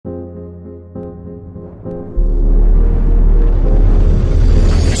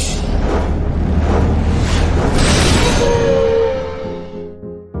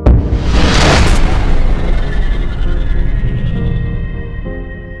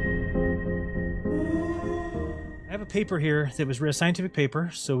paper here that was a scientific paper,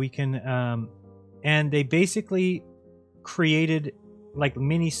 so we can, and they basically created like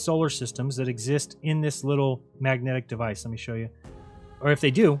mini solar systems that exist in this little magnetic device. Let me show you. Or if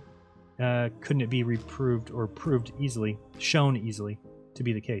they do, couldn't it be reproved or proved easily, shown easily to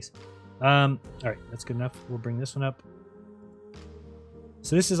be the case? All right, that's good enough. We'll bring this one up.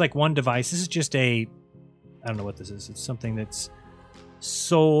 So this is like one device. This is just a, I don't know what this is. It's something that's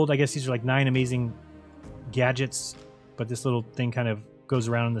sold. I guess these are like 9 amazing gadgets, but this little thing kind of goes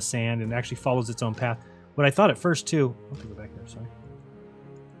around in the sand and actually follows its own path. What I thought at first too, I'll have to go back there, sorry.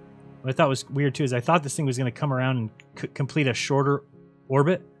 What I thought was weird too is I thought this thing was going to come around and complete a shorter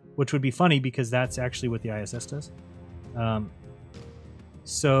orbit, which would be funny because that's actually what the ISS does.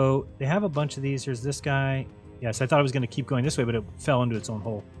 So they have a bunch of these. Here's this guy. Yes, I thought it was going to keep going this way, but it fell into its own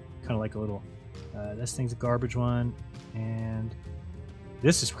hole. Kind of like a little... this thing's a garbage one. And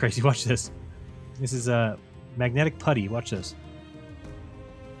this is crazy. Watch this. This is a magnetic putty. Watch this.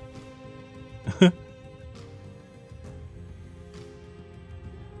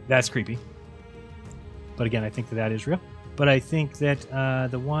 That's creepy. But again, I think that is real. But I think that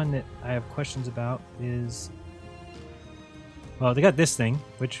the one that I have questions about is... Well, they got this thing,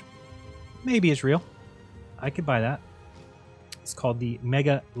 which maybe is real. I could buy that. It's called the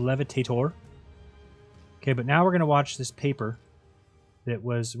Mega Levitator. Okay, but now we're going to watch this paper that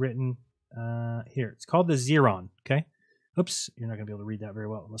was written here. It's called the Xeron, okay? Oops, you're not going to be able to read that very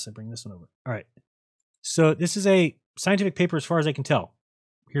well unless I bring this one over. All right. So this is a scientific paper as far as I can tell.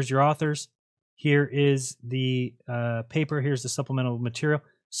 Here's your authors. Here is the paper. Here's the supplemental material.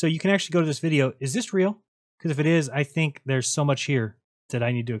 So you can actually go to this video. Is this real? Because if it is, I think there's so much here that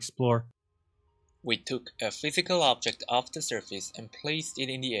I need to explore. We took a physical object off the surface and placed it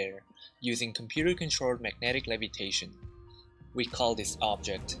in the air using computer-controlled magnetic levitation. We call this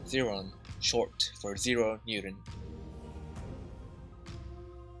object Xeron, short for 0 Newton.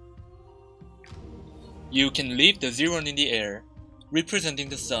 You can leave the Xeron in the air, representing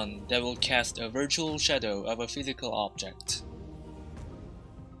the sun that will cast a virtual shadow of a physical object.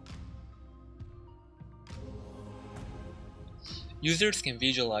 Users can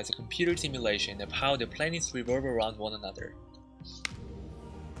visualize a computer simulation of how the planets revolve around one another.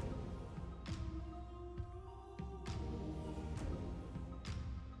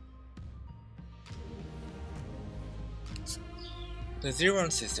 The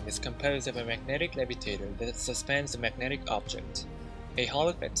Xeron system is composed of a magnetic levitator that suspends a magnetic object. A Hall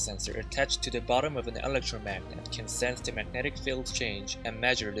effect sensor attached to the bottom of an electromagnet can sense the magnetic field change and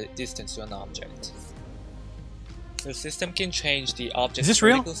measure the distance to an object. The system can change the object's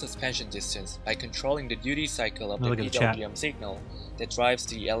vertical suspension distance by controlling the duty cycle of the PWM signal that drives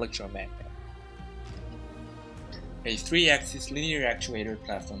the electromagnet. A 3-axis linear actuator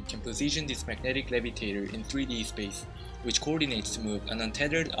platform can position this magnetic levitator in 3D space, which coordinates to move an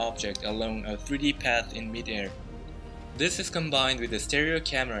untethered object along a 3D path in mid-air. This is combined with a stereo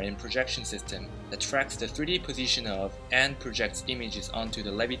camera and projection system that tracks the 3D position of and projects images onto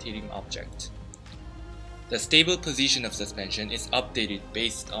the levitating object. The stable position of suspension is updated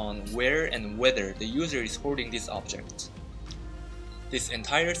based on where and whether the user is holding this object. This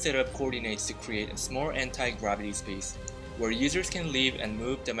entire setup coordinates to create a small anti-gravity space, where users can leave and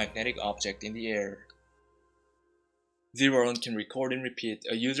move the magnetic object in the air. Xeron can record and repeat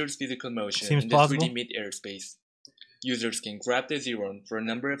a user's physical motion in the 3D mid-air space. Users can grab the Xeron for a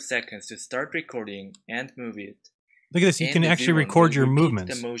number of seconds to start recording and move it. Look at this, you can actually record your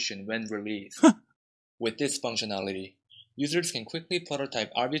movements. The motion when released. With this functionality, users can quickly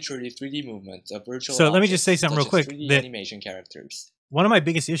prototype arbitrary 3D movements of virtual objects. So let me just say something real quick. 3D animation characters. One of my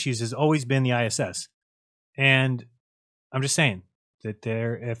biggest issues has always been the ISS. And I'm just saying that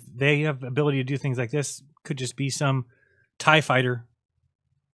if they have the ability to do things like this, could just be some TIE fighter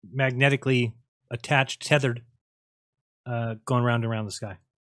magnetically attached, tethered, going round and around the sky.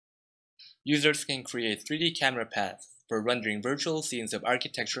 Users can create 3D camera paths for rendering virtual scenes of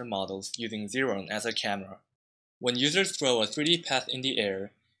architecture models using Xeron as a camera. When users throw a 3D path in the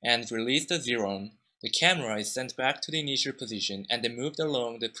air and release the Xeron, the camera is sent back to the initial position and then moved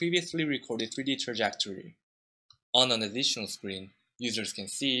along the previously recorded 3D trajectory. On an additional screen, users can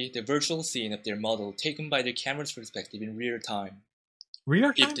see the virtual scene of their model taken by the camera's perspective in real time.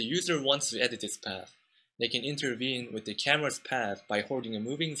 If the user wants to edit this path, they can intervene with the camera's path by holding a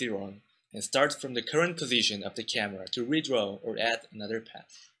moving Xeron and start from the current position of the camera to redraw or add another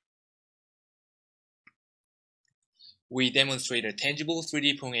path. We demonstrate a tangible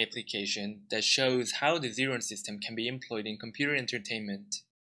 3D Pong application that shows how the Xeron system can be employed in computer entertainment.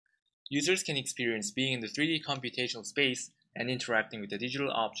 Users can experience being in the 3D computational space and interacting with the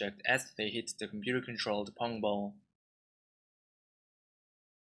digital object as they hit the computer-controlled Pong ball.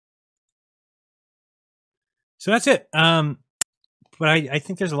 So that's it. But I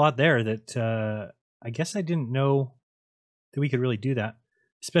think there's a lot there that I guess I didn't know that we could really do that,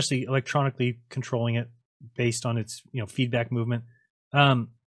 especially electronically controlling it based on its feedback movement. And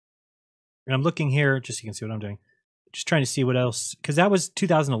I'm looking here just so you can see what I'm doing. Just trying to see what else, because that was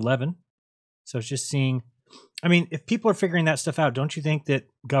 2011. So it's just seeing. I mean, if people are figuring that stuff out, don't you think that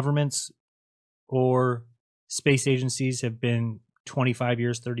governments or space agencies have been 25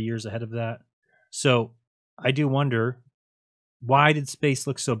 years, 30 years ahead of that? So I do wonder, why did space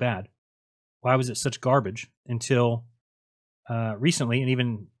look so bad? Why was it such garbage until recently? And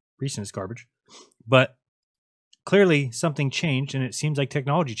even recent is garbage. But clearly something changed, and it seems like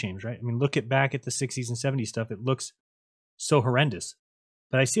technology changed, right? I mean, look back at the 60s and 70s stuff. It looks so horrendous.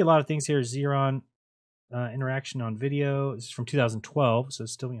 But I see a lot of things here. Xeron interaction on video. This is from 2012, so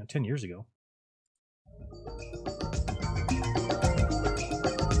it's still 10 years ago.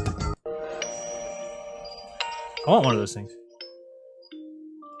 I want one of those things.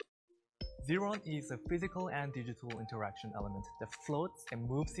 Xeron is a physical and digital interaction element that floats and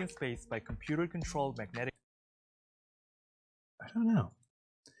moves in space by computer-controlled magnetic. I don't know.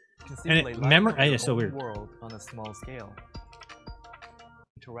 Can simulate it's so weird. World on a small scale.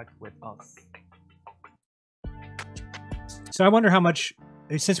 Interact with us. So I wonder how much,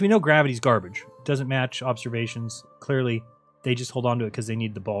 since we know gravity's garbage, doesn't match observations. Clearly, they just hold on to it because they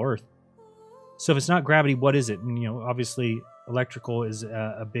need the ball Earth. So if it's not gravity, what is it? And obviously, electrical is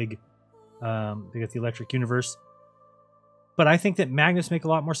a big. They got the electric universe, but I think that magnets make a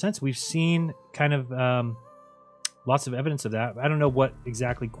lot more sense. We've seen kind of lots of evidence of that. I don't know what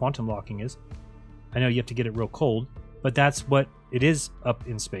exactly quantum locking is. I know you have to get it real cold, but that's what it is up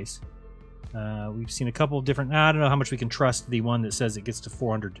in space. We've seen a couple of different. I don't know how much we can trust the one that says it gets to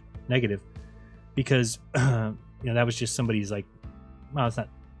 400 negative, because that was just somebody's well,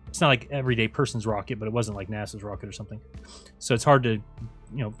 it's not like everyday person's rocket, but it wasn't like NASA's rocket or something. So it's hard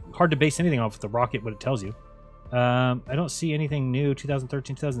to base anything off the rocket, what it tells you. I don't see anything new.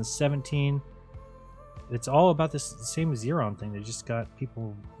 2013, 2017. It's all about this same Xeron thing. They just got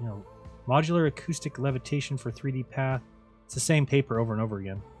people, modular acoustic levitation for 3D path. It's the same paper over and over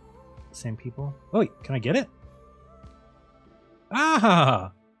again. Same people. Oh, wait, can I get it?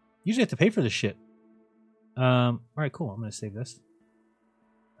 Ah! Usually have to pay for this shit. All right, cool. I'm going to save this.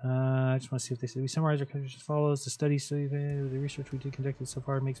 I just want to see if they say we summarize our coverage as follows. The the research we did conducted so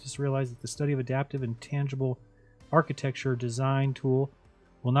far makes us realize that the study of adaptive and tangible architecture design tool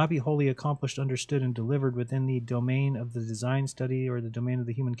will not be wholly accomplished, understood, and delivered within the domain of the design study or the domain of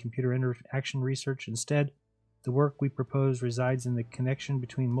the human-computer interaction research. Instead, the work we propose resides in the connection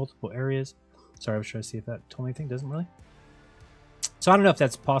between multiple areas. Sorry, I was trying to see if that told me anything. Doesn't really. So I don't know if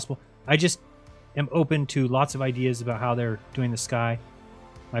that's possible. I just am open to lots of ideas about how they're doing the sky.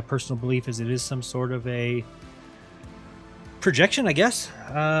 My personal belief is it is some sort of a projection, I guess.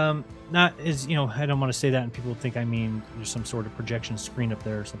 Not as, I don't want to say that and people think I mean there's some sort of projection screen up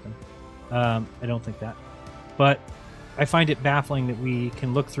there or something. I don't think that. But I find it baffling that we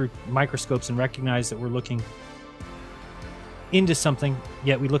can look through microscopes and recognize that we're looking into something,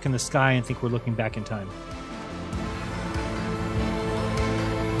 yet we look in the sky and think we're looking back in time.